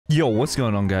Yo, what's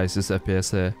going on guys, it's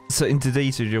FPS here. So in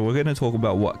today's video, we're going to talk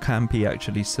about what Campy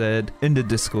actually said in the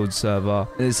Discord server.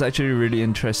 And it's actually really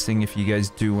interesting if you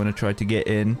guys do want to try to get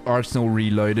in. Arsenal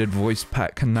Reloaded, voice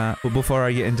pack and that. But before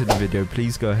I get into the video,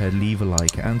 please go ahead, leave a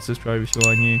like and subscribe if you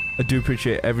are new. I do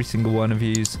appreciate every single one of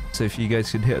you. So if you guys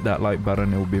could hit that like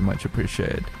button, it will be much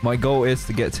appreciated. My goal is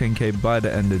to get 10k by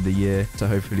the end of the year. So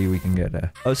hopefully we can get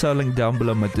there. Also, I'll link down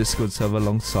below my Discord server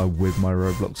alongside with my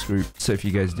Roblox group. So if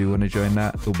you guys do want to join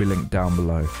that, it'll be linked down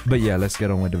below. But yeah, let's get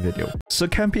on with the video. So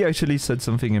Campy actually said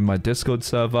something in my Discord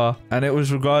server, and it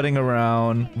was regarding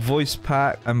around voice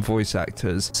pack and voice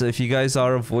actors. So if you guys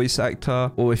are a voice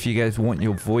actor, or if you guys want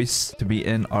your voice to be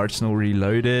in Arsenal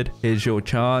Reloaded, here's your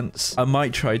chance. I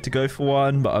might try to go for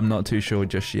one, but I'm not too sure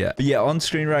just yet. But yeah, on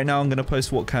screen right now, I'm going to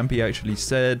post what Campy actually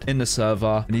said in the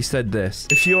server, and he said this: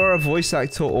 if you are a voice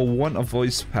actor or want a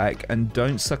voice pack and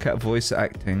don't suck at voice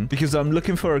acting, because I'm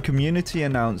looking for a community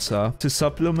announcer to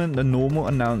supplement the normal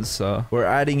announcer, we're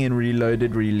adding in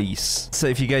Reloaded release. So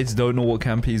if you guys don't know what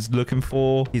Campy's looking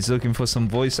for, he's looking for some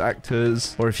voice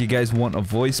actors, or if you guys want a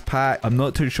voice pack. I'm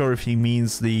not too sure if he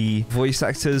means the voice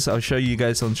actors. I'll show you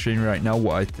guys on screen right now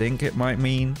what I think it might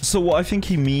mean. So what I think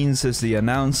he means is the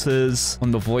announcers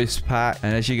on the voice pack.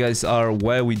 And as you guys are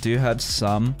aware, we do have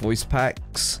some voice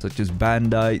packs such as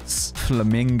Bandites,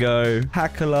 Flamingo,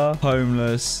 Hackler,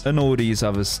 Homeless, and all these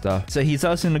other stuff. So he's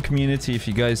asking the community if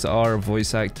you guys are a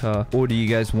voice actor, or do you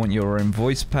guys want your own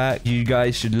voice pack? You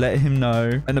guys should let him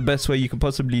know. And the best way you could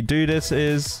possibly do this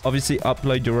is obviously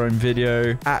upload your own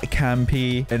video at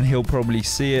Campy, and he'll probably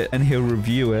see it and he'll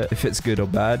review it if it's good or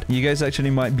bad. You guys actually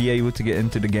might be able to get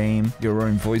into the game your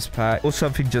own voice pack, or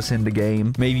something just in the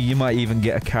game. Maybe you might even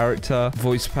get a character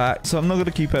voice pack. So I'm not going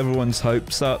to keep everyone's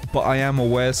hopes up, but I am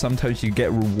aware sometimes you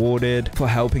get rewarded for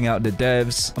helping out the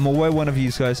devs. I'm aware one of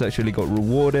you guys actually got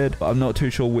rewarded, but I'm not too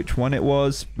sure which one it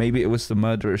was. Maybe it was the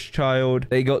murderous child.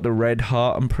 They got the red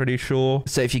heart, I'm pretty sure.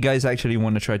 So if you guys actually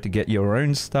want to try to get your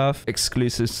own stuff,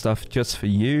 exclusive stuff just for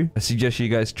you, I suggest you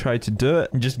guys try to do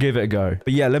it and just give it a go.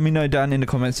 But yeah, let me know down in the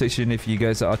comment section if you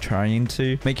guys are trying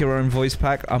to make your own voice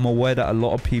pack. I'm aware that a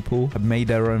lot of people have made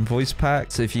their own voice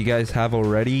pack. So if you guys have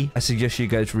already, I suggest you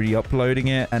guys re-uploading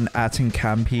it and adding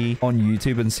Campy on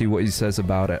YouTube and see what he says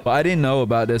about it. But I didn't know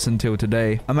about this until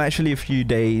today. I'm actually a few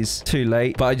days too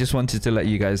late, but I just wanted to let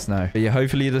you guys know. But yeah,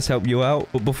 hopefully this helped you out.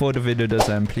 But before the video does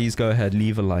end, please go ahead,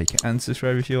 leave a like and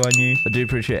subscribe if you are new. I do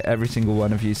appreciate every single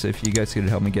one of you. So if you guys could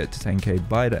help me get to 10k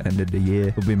by the end of the year,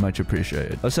 it would be much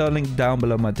appreciated. Also, I'll link down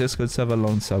below my Discord server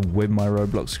alongside with my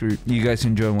Roblox group. You guys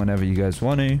can join whenever you guys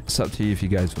want to. It's up to you if you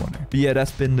guys want to. But yeah,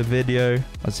 that's been the video.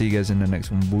 I'll see you guys in the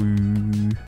next one. Boo.